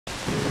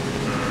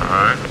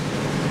On.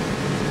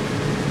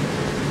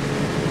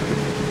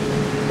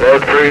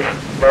 Load freeze.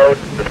 Load.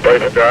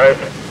 Displacement drive.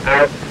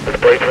 Out.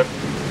 Displacement.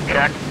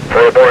 Check.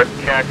 Foilborne.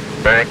 Check.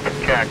 Bank.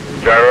 Check.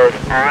 Gyros.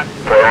 On.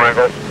 Foil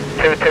angles.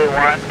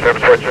 221. Trim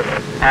switches.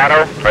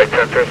 Auto. Right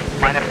sensors.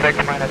 -6,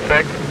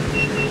 -6.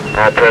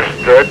 All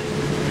tests good.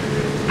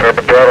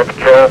 Turbine throttle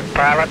control.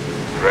 Pilot.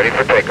 Ready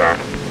for takeoff.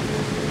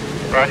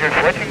 Roger,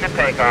 switching to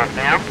takeoff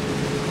now.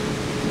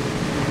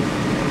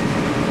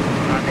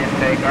 On in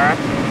takeoff.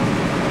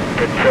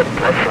 Good set,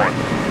 +1.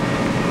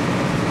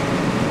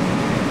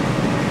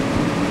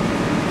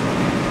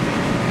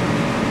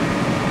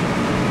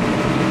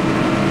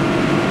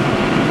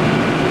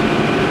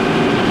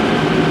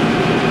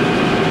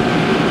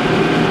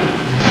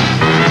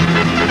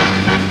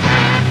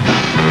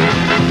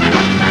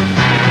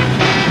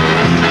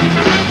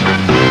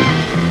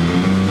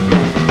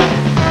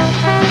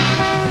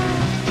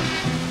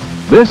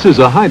 This is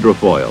a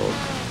hydrofoil.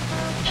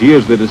 She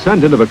is the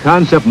descendant of a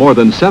concept more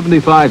than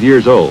 75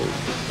 years old,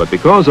 but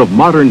because of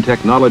modern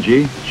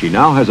technology, she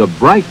now has a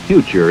bright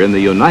future in the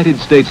United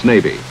States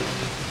Navy.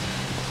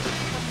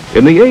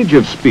 In the age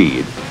of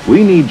speed,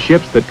 we need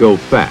ships that go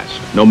fast,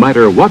 no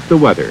matter what the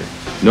weather,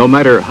 no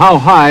matter how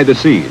high the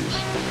seas.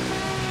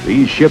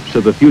 These ships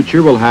of the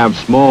future will have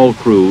small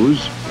crews,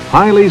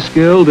 highly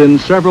skilled in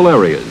several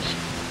areas.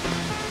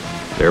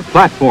 Their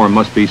platform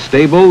must be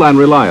stable and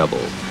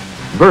reliable,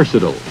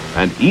 versatile,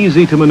 and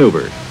easy to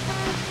maneuver.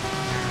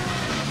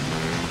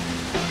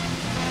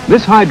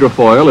 This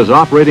hydrofoil is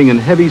operating in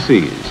heavy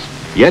seas,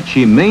 yet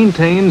she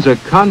maintains a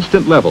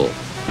constant level.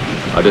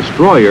 A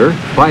destroyer,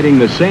 fighting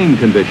the same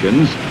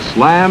conditions,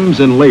 slams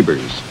and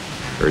labors.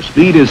 Her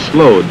speed is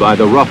slowed by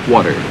the rough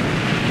water.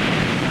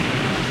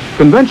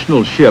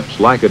 Conventional ships,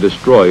 like a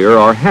destroyer,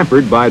 are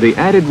hampered by the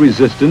added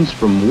resistance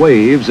from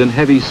waves in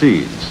heavy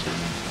seas.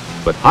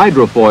 But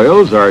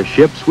hydrofoils are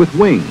ships with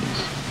wings.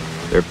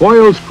 Their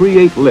foils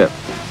create lift,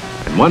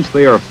 and once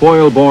they are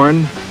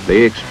foil-borne,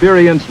 they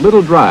experience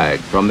little drag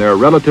from their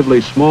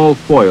relatively small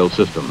foil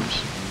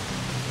systems.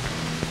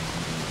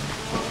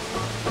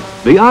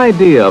 The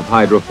idea of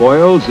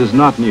hydrofoils is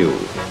not new.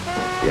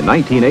 In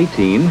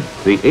 1918,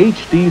 the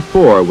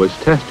HD4 was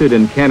tested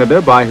in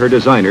Canada by her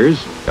designers,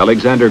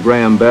 Alexander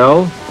Graham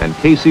Bell and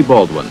Casey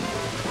Baldwin.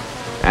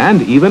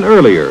 And even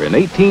earlier, in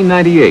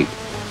 1898,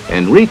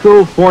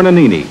 Enrico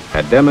Fornanini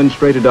had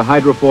demonstrated a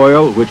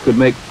hydrofoil which could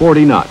make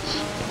 40 knots.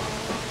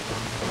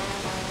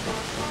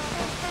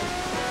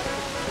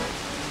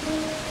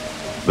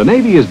 The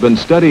Navy has been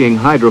studying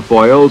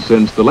hydrofoils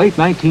since the late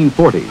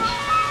 1940s.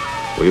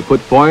 We've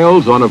put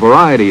foils on a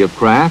variety of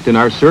craft in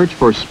our search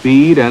for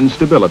speed and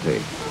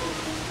stability.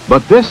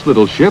 But this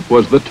little ship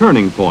was the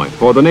turning point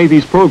for the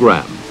Navy's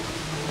program.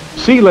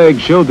 Sea Leg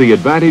showed the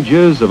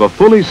advantages of a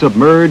fully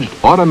submerged,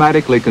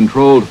 automatically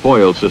controlled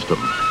foil system,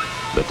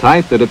 the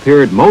type that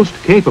appeared most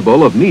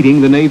capable of meeting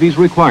the Navy's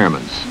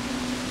requirements.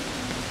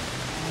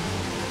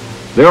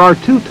 There are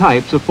two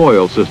types of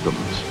foil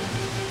systems: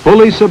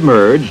 fully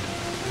submerged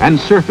and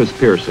surface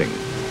piercing.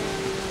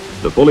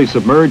 The fully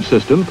submerged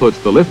system puts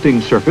the lifting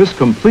surface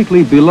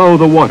completely below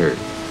the water.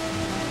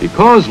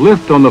 Because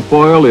lift on the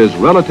foil is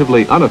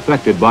relatively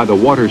unaffected by the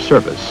water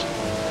surface,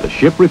 the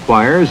ship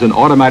requires an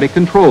automatic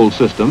control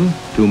system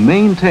to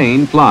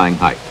maintain flying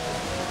height.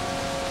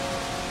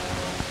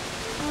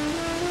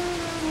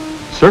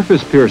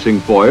 Surface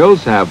piercing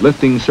foils have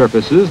lifting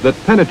surfaces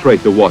that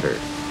penetrate the water.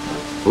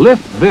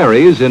 Lift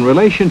varies in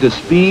relation to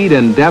speed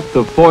and depth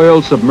of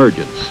foil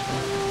submergence.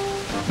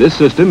 This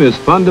system is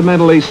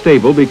fundamentally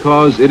stable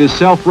because it is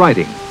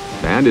self-righting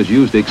and is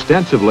used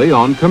extensively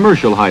on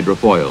commercial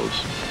hydrofoils.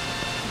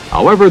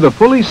 However, the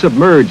fully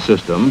submerged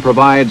system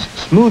provides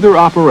smoother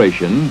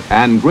operation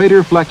and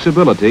greater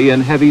flexibility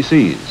in heavy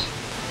seas.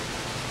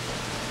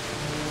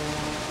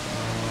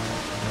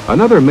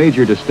 Another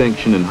major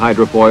distinction in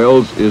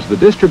hydrofoils is the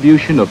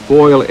distribution of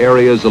foil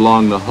areas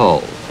along the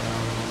hull.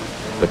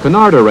 The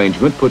canard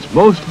arrangement puts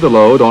most of the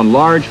load on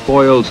large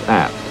foils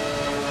aft.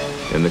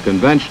 In the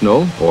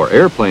conventional or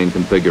airplane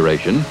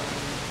configuration,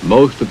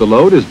 most of the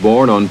load is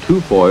borne on two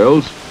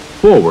foils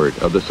forward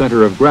of the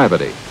center of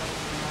gravity.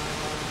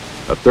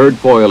 A third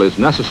foil is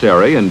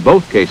necessary in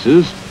both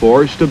cases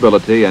for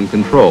stability and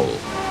control.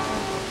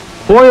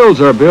 Foils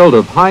are built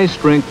of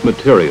high-strength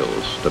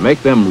materials to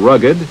make them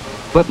rugged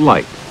but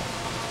light.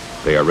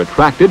 They are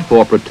retracted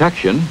for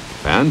protection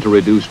and to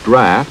reduce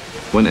draft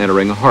when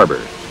entering a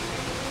harbor.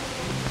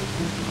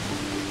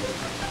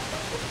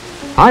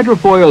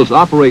 Hydrofoils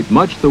operate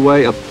much the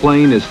way a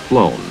plane is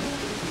flown.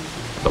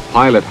 The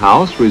pilot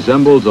house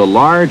resembles a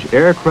large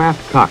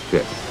aircraft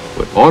cockpit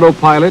with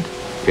autopilot,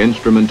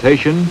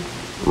 instrumentation,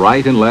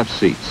 right and left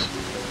seats.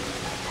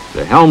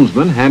 The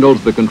helmsman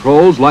handles the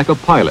controls like a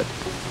pilot,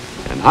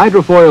 and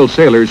hydrofoil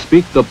sailors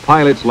speak the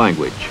pilot's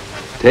language: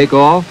 take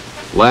off,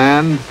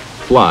 land,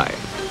 fly.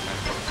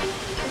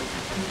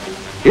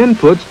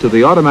 Inputs to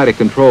the automatic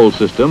control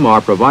system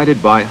are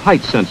provided by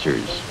height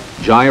sensors,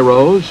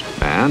 gyros,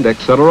 and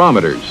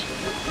accelerometers.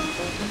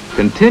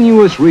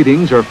 Continuous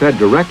readings are fed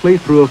directly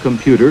through a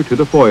computer to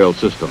the foil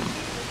system.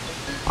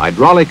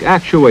 Hydraulic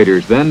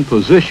actuators then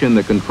position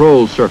the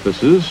control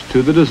surfaces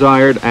to the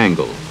desired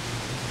angle.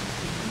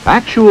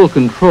 Actual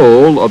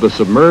control of the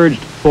submerged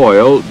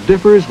foil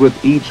differs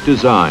with each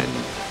design.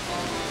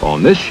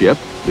 On this ship,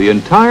 the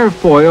entire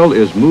foil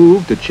is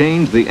moved to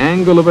change the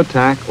angle of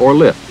attack or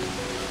lift.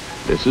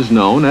 This is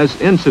known as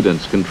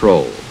incidence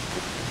control.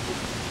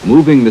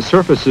 Moving the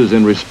surfaces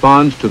in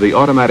response to the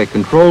automatic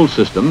control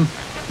system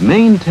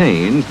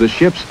maintains the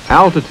ship's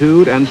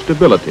altitude and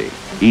stability,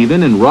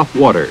 even in rough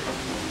water.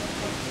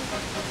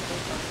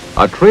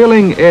 A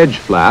trailing edge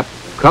flap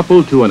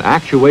coupled to an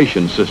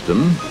actuation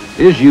system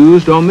is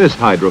used on this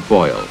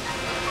hydrofoil.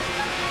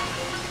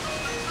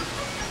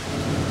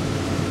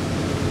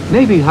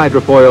 Navy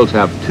hydrofoils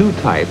have two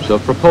types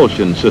of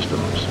propulsion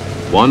systems,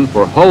 one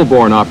for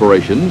hull-borne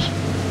operations,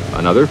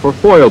 another for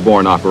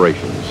foil-borne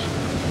operations.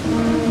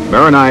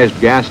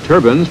 Marinized gas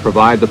turbines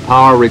provide the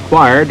power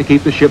required to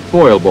keep the ship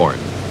foil-borne.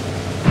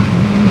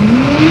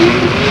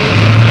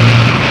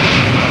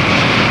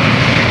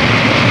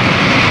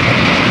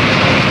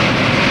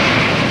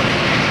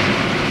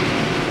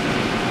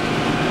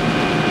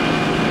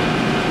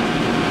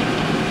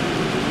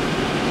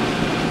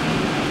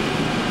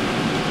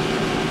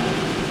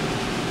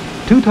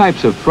 Two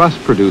types of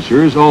thrust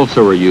producers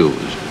also are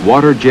used,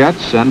 water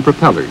jets and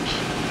propellers.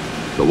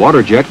 The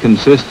water jet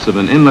consists of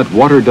an inlet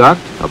water duct,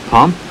 a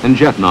pump, and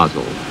jet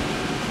nozzle.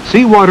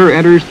 Seawater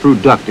enters through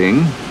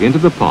ducting into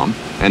the pump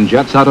and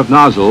jets out of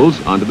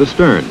nozzles onto the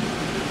stern.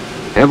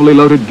 Heavily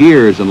loaded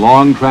gears and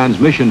long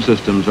transmission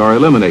systems are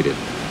eliminated,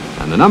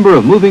 and the number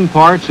of moving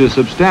parts is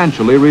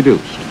substantially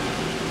reduced.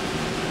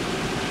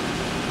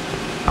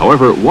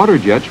 However, water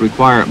jets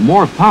require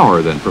more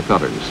power than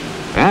propellers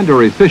and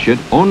are efficient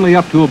only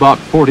up to about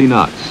 40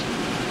 knots.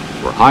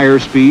 For higher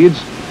speeds,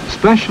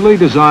 specially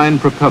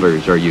designed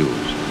propellers are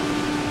used.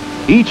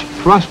 Each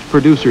thrust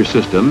producer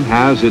system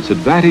has its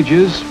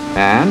advantages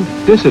and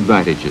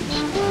disadvantages,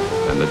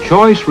 and the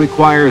choice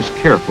requires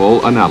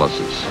careful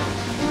analysis.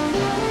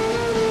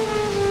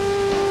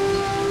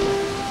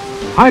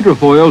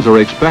 Hydrofoils are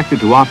expected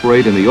to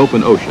operate in the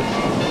open ocean,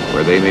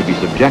 where they may be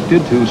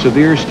subjected to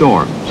severe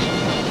storms.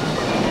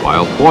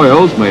 While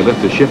foils may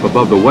lift the ship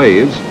above the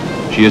waves,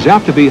 she is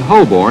apt to be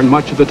hull-borne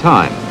much of the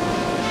time.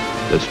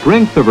 The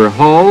strength of her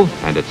hull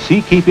and its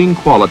sea-keeping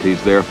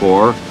qualities,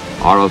 therefore,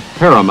 are of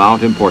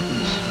paramount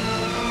importance.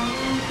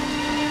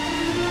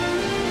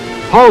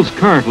 Hulls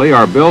currently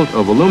are built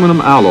of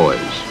aluminum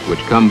alloys, which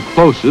come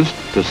closest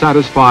to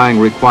satisfying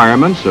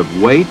requirements of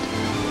weight,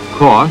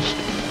 cost,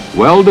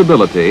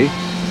 weldability,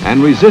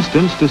 and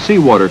resistance to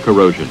seawater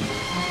corrosion.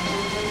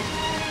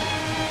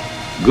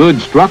 Good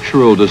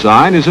structural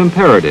design is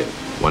imperative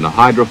when a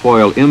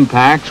hydrofoil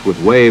impacts with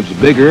waves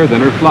bigger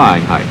than her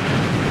flying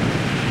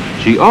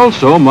height. She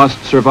also must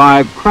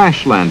survive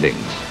crash landings,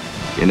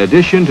 in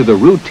addition to the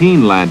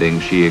routine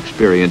landings she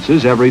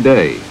experiences every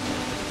day.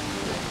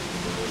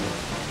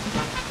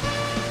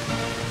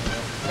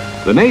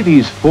 The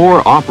Navy's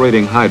 4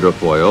 operating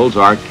hydrofoils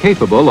are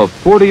capable of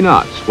 40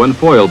 knots when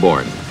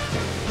foil-borne.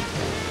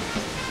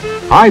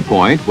 High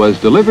Point was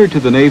delivered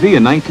to the Navy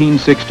in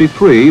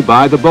 1963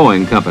 by the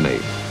Boeing Company.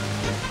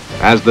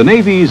 As the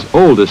Navy's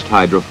oldest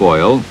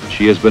hydrofoil,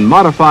 she has been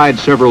modified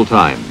several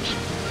times.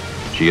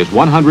 She is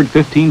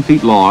 115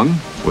 feet long,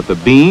 with a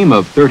beam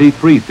of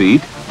 33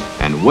 feet,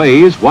 and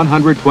weighs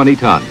 120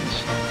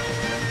 tons.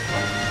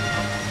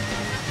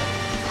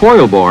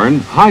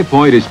 Foil-borne, High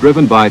Point is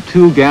driven by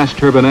 2 gas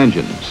turbine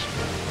engines.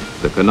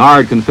 The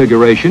canard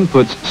configuration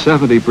puts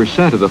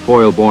 70% of the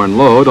foil-borne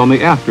load on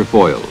the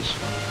afterfoils.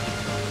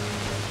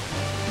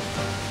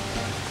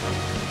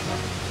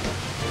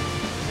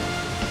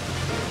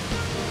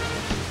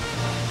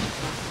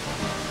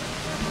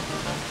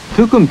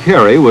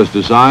 Tucumcari was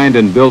designed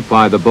and built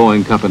by the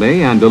Boeing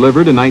Company and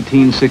delivered in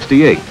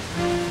 1968.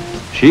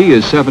 She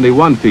is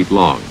 71 feet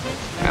long,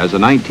 has a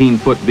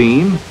 19-foot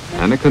beam,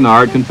 and a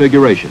canard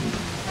configuration.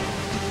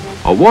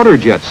 A water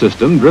jet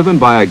system driven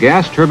by a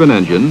gas turbine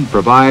engine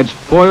provides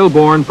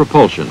foil-borne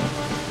propulsion.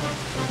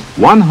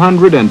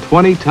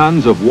 120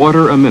 tons of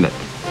water a minute,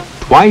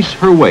 twice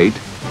her weight,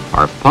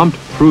 are pumped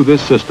through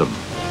this system.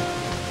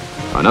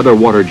 Another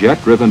water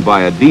jet driven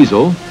by a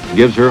diesel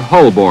gives her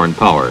hull-borne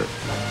power.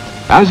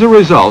 As a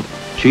result,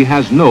 she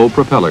has no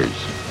propellers.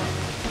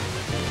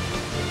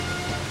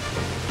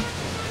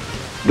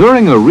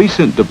 During a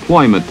recent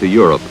deployment to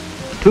Europe,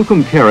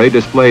 Tucumcari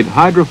displayed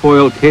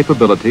hydrofoil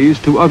capabilities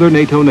to other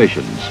NATO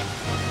nations.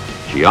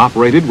 She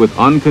operated with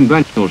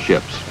unconventional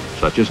ships,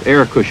 such as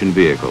air cushion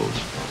vehicles,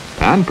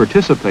 and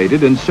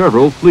participated in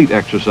several fleet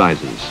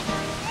exercises.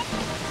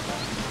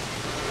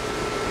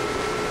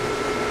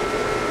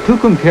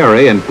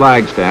 Tucumcari and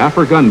Flagstaff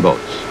are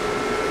gunboats.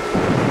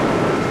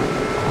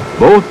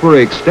 Both were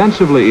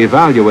extensively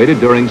evaluated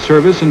during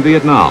service in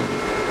Vietnam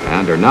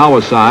and are now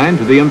assigned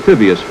to the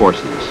amphibious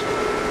forces.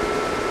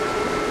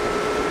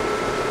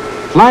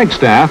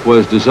 Flagstaff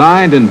was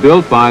designed and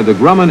built by the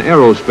Grumman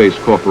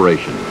Aerospace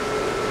Corporation.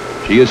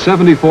 She is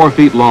 74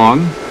 feet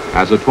long,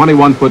 has a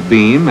 21-foot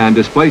beam, and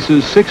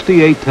displaces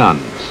 68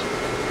 tons.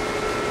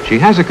 She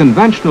has a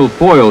conventional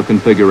foil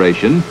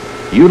configuration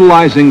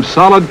utilizing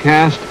solid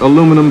cast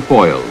aluminum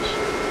foils.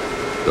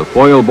 The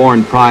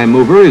Foilborne prime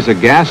mover is a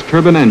gas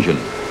turbine engine.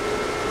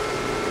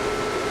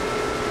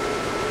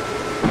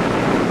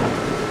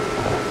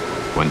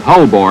 When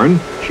hull-borne,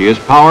 she is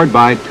powered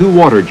by 2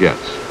 water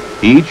jets,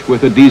 each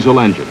with a diesel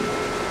engine.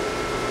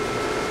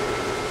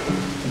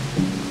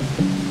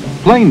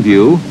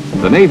 Plainview,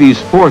 the Navy's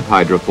 4th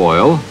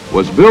hydrofoil,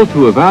 was built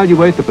to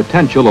evaluate the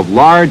potential of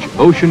large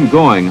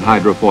ocean-going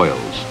hydrofoils.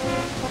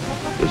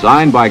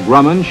 Designed by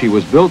Grumman, she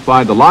was built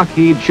by the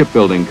Lockheed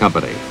Shipbuilding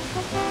Company.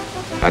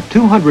 At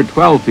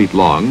 212 feet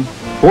long,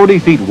 40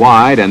 feet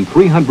wide, and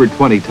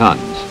 320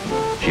 tons,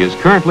 she is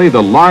currently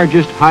the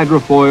largest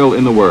hydrofoil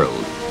in the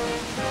world.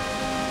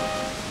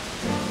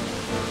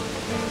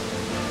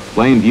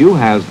 Plainview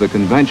has the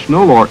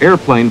conventional or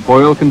airplane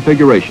foil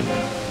configuration.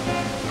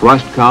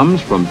 Thrust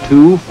comes from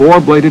 2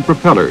 4-bladed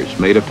propellers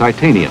made of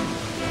titanium,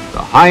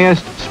 the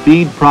highest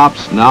speed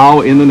props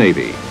now in the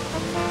Navy.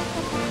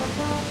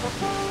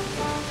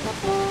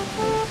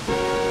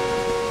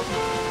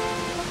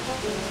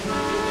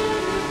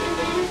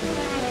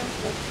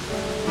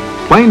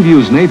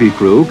 Plainview's Navy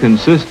crew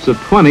consists of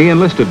 20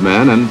 enlisted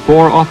men and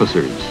 4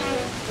 officers.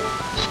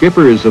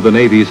 Skippers of the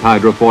Navy's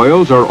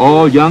hydrofoils are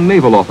all young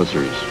naval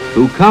officers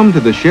who come to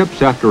the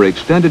ships after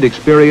extended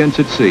experience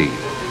at sea.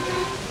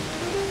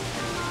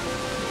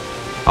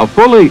 A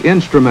fully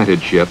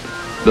instrumented ship,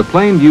 the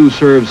Plainview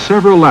serves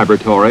several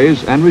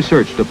laboratories and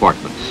research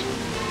departments.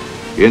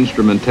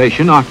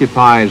 Instrumentation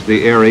occupies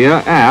the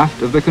area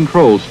aft of the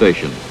control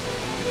station.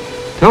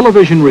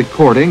 Television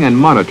recording and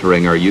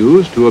monitoring are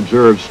used to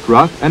observe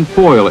strut and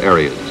foil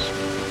areas.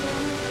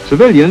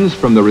 Civilians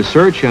from the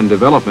research and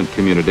development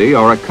community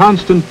are a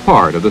constant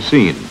part of the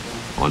scene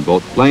on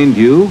both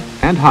Plainview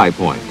and High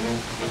Point.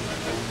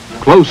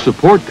 Close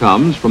support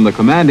comes from the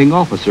commanding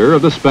officer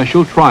of the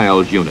Special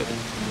Trials Unit.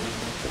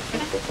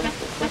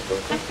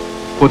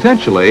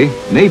 Potentially,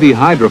 Navy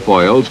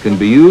hydrofoils can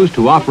be used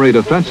to operate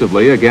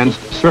offensively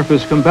against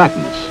surface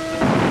combatants.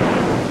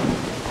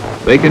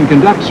 They can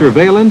conduct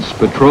surveillance,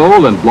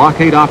 patrol, and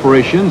blockade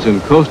operations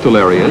in coastal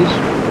areas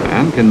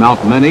and can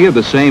mount many of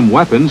the same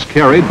weapons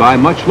carried by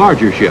much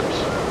larger ships.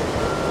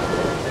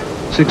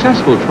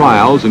 Successful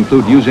trials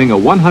include using a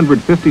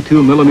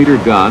 152-millimeter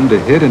gun to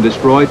hit and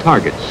destroy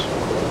targets,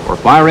 or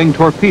firing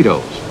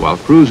torpedoes while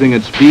cruising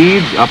at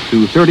speeds up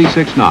to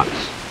 36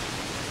 knots.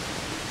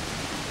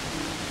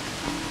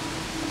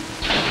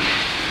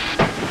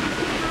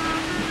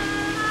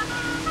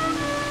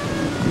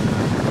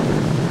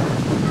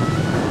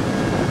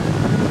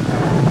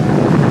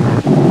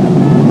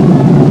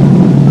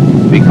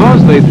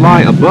 Because they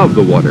fly above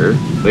the water,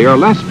 they are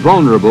less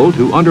vulnerable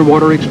to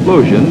underwater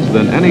explosions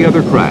than any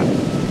other craft.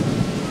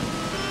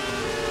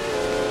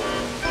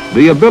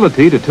 The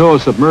ability to tow a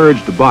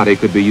submerged body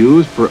could be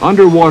used for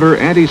underwater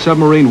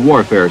anti-submarine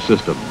warfare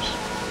systems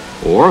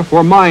or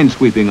for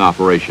mine-sweeping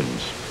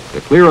operations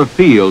to clear a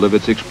field of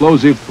its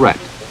explosive threat.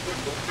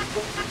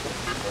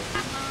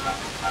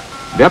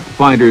 Depth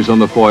finders on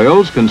the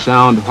foils can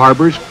sound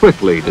harbors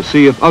quickly to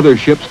see if other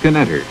ships can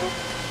enter.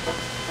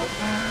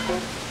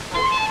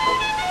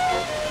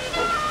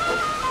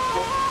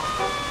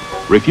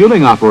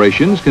 Refueling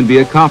operations can be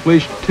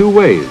accomplished 2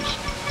 ways,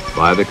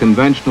 by the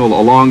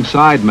conventional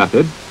alongside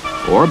method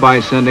or by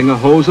sending a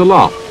hose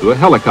aloft to a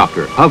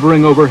helicopter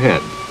hovering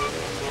overhead.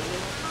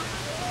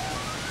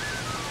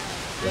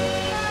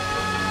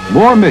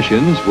 More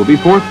missions will be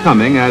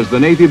forthcoming as the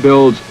Navy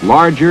builds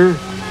larger,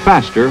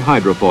 faster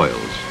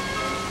hydrofoils.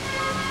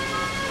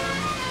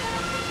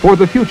 For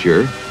the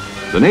future,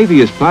 the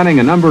Navy is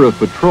planning a number of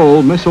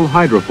patrol missile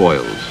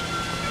hydrofoils.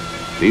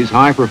 These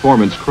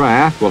high-performance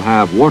craft will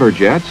have water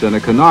jets and a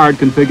canard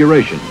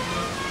configuration.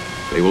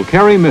 They will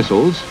carry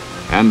missiles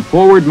and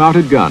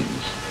forward-mounted guns.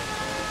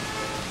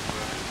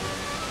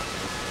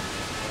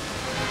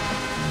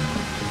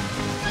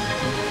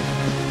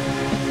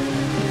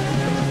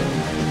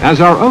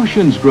 As our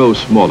oceans grow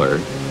smaller,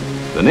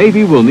 the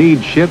Navy will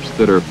need ships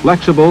that are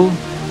flexible,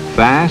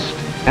 fast,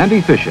 and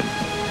efficient.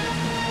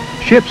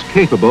 Ships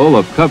capable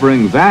of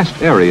covering vast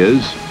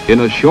areas in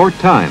a short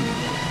time.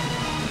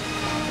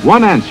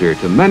 One answer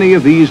to many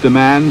of these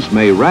demands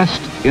may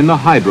rest in the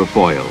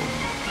hydrofoil,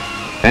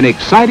 an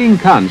exciting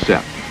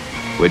concept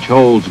which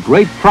holds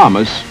great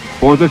promise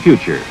for the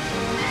future.